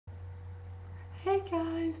Hey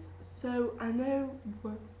guys, so I know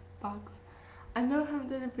bugs. I know I haven't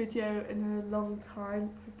done a video in a long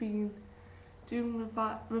time. I've been doing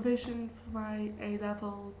revision for my A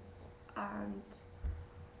levels and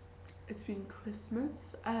it's been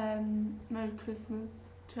Christmas. Merry Christmas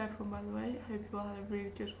to everyone, by the way. I hope you all had a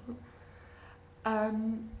really good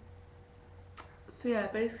one. So yeah,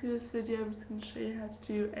 basically this video I'm just going to show you how to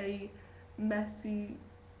do a messy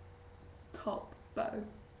top button.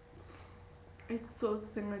 It's the sort of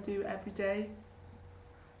thing I do every day.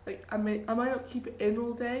 Like I might not keep it in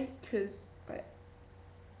all day because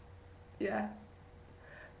yeah,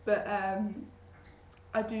 but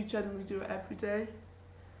I do generally do it every day.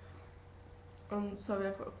 I'm sorry,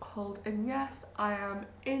 I've got a cold, and yes, I am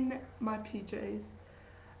in my PJs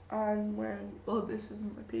and wearing, well, this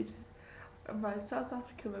isn't my PJs, my South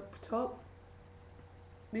Africa rugby top.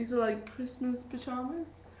 These are like Christmas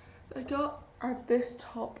pyjamas that I got, and this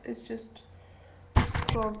top is just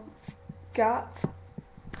from Gap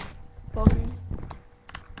body.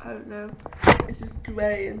 I don't know. It's just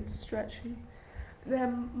grey and stretchy.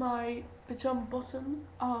 Then my pajama bottoms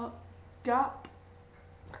are Gap.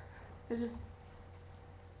 They're just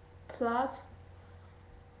plaid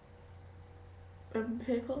and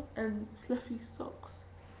paper and fluffy socks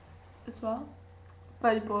as well.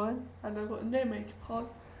 Very boring, and I've got no makeup on.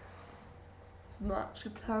 So I'm not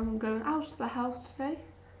actually planning on going out of the house today.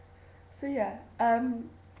 So yeah,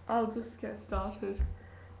 I'll just get started.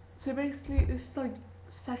 So basically this is like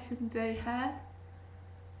second day hair.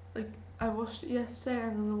 Like I washed it yesterday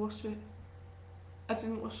and I'm gonna wash it. I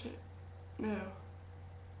didn't wash it. No.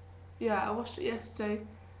 Yeah, I washed it yesterday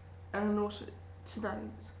and I'm gonna wash it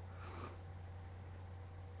tonight.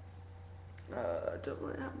 I don't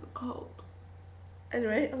really have the cold.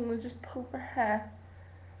 Anyway, I'm gonna just pull the hair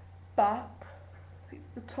back, like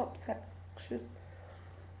the top section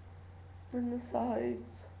and the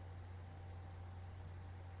sides.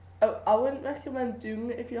 Oh, I wouldn't recommend doing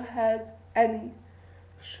it if your hair's any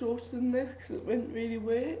shorter than this because it wouldn't really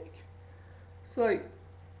work. So like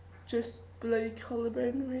just below your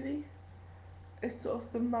collarbone really is sort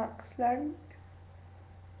of the max length.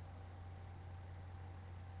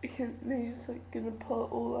 Then you're just like gonna pull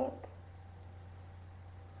it all up,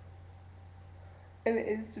 and it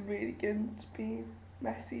is really going to be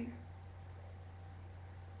messy.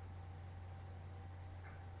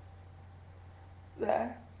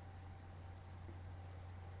 There.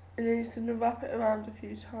 And then you're just gonna wrap it around a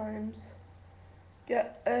few times.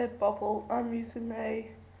 Get a bobble. I'm using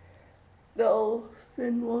a little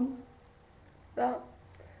thin one. That.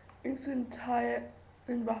 You can tie it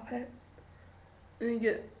and wrap it. And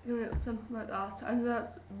you get something like that. I know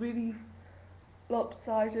that's really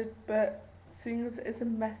lopsided, but seeing as it is a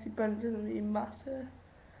messy bun, it doesn't really matter.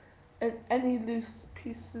 And any loose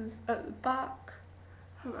pieces at the back,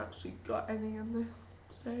 I haven't actually got any in this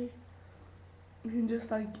today. You can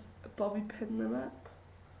just like bobby pin them up.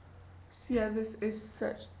 So yeah, this is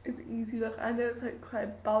such an easy look. I know it's like quite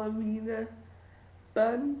a ballerina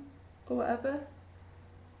bun or whatever.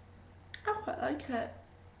 I quite like it.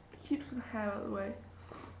 It keeps some hair out of the way.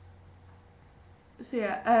 So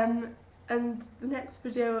yeah, and the next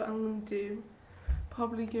video I'm going to do,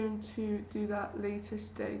 probably going to do that later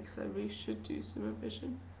today because I really should do some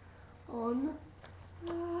revision on,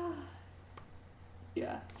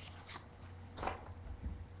 yeah,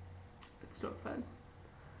 it's not fun.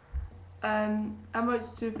 I might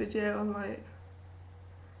just do a video on like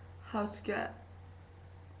how to get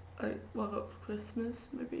like what I got for Christmas,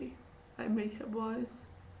 maybe like makeup wise.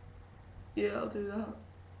 Yeah, I'll do that.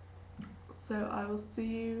 So I will see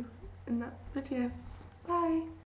you in that video. Bye!